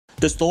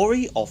The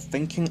story of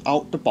thinking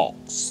out the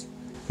box.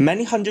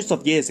 Many hundreds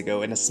of years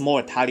ago in a small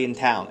Italian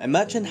town, a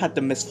merchant had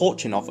the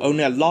misfortune of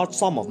owing a large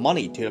sum of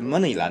money to a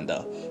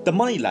moneylender. The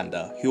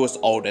moneylender, who was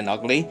old and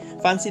ugly,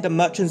 fancied the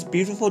merchant's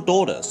beautiful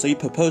daughter, so he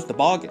proposed a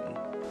bargain.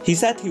 He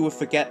said he would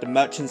forget the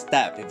merchant's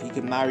debt if he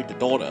could marry the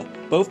daughter.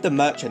 Both the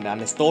merchant and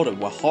his daughter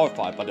were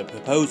horrified by the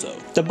proposal.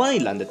 The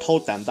moneylender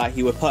told them that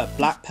he would put a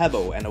black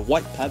pebble and a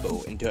white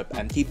pebble into an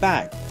empty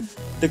bag.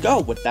 The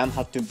girl would then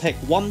have to pick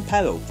one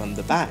pebble from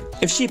the bag.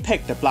 If she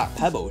picked the black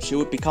pebble, she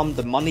would become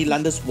the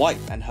moneylender's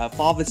wife and her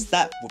father's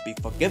debt would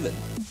be forgiven.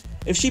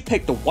 If she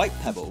picked the white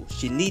pebble,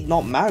 she need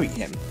not marry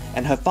him,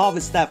 and her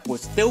father's debt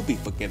would still be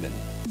forgiven.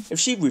 If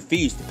she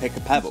refused to pick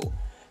a pebble,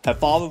 her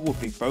father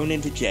would be thrown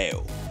into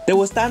jail. They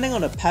were standing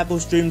on a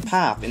pebble-strewn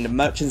path in the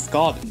merchant's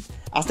garden.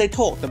 As they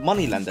talked, the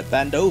moneylender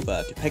bent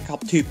over to pick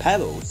up 2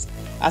 pebbles.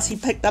 As he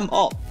picked them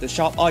up, the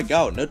sharp-eyed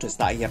girl noticed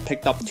that he had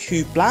picked up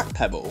 2 black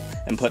pebbles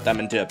and put them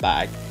into a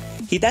bag.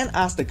 He then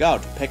asked the girl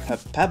to pick her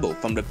pebble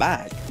from the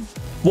bag.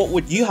 What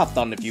would you have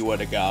done if you were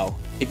the girl?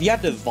 If you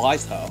had to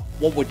advise her,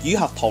 what would you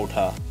have told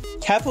her?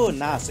 Careful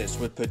analysis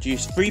would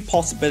produce 3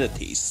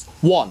 possibilities.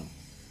 1.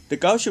 The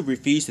girl should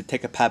refuse to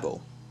take a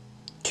pebble.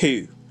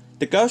 2.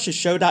 The girl should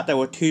show that there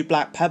were 2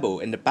 black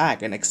pebbles in the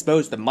bag and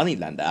expose the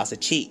moneylender as a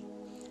cheat.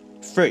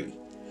 3.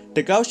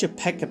 The girl should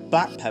pick a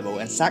black pebble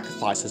and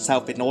sacrifice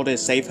herself in order to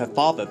save her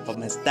father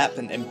from his death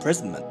and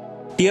imprisonment.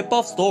 The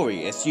above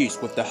story is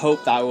used with the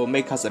hope that it will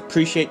make us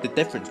appreciate the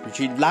difference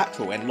between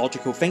lateral and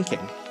logical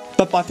thinking.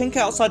 But by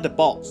thinking outside the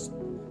box,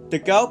 the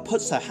girl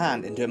puts her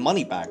hand into a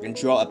money bag and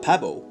drew out a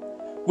pebble.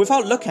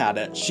 Without looking at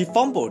it, she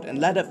fumbled and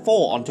let it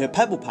fall onto a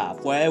pebble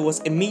path where it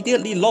was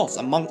immediately lost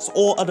amongst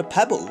all other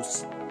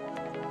pebbles.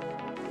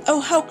 "Oh,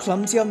 how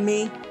clumsy of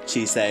me,"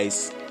 she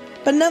says.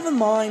 "But never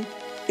mind.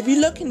 If you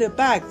look in the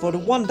bag for the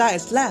one that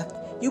is left,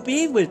 you'll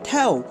be able to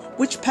tell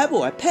which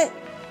pebble I picked."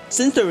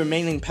 Since the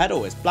remaining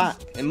pebble is black,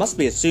 it must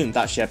be assumed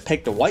that she had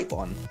picked the white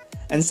one.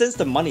 And since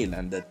the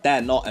moneylender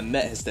dare not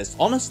admit his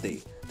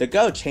dishonesty, the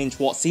girl changed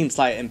what seems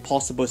like an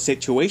impossible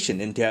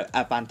situation into an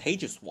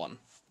advantageous one.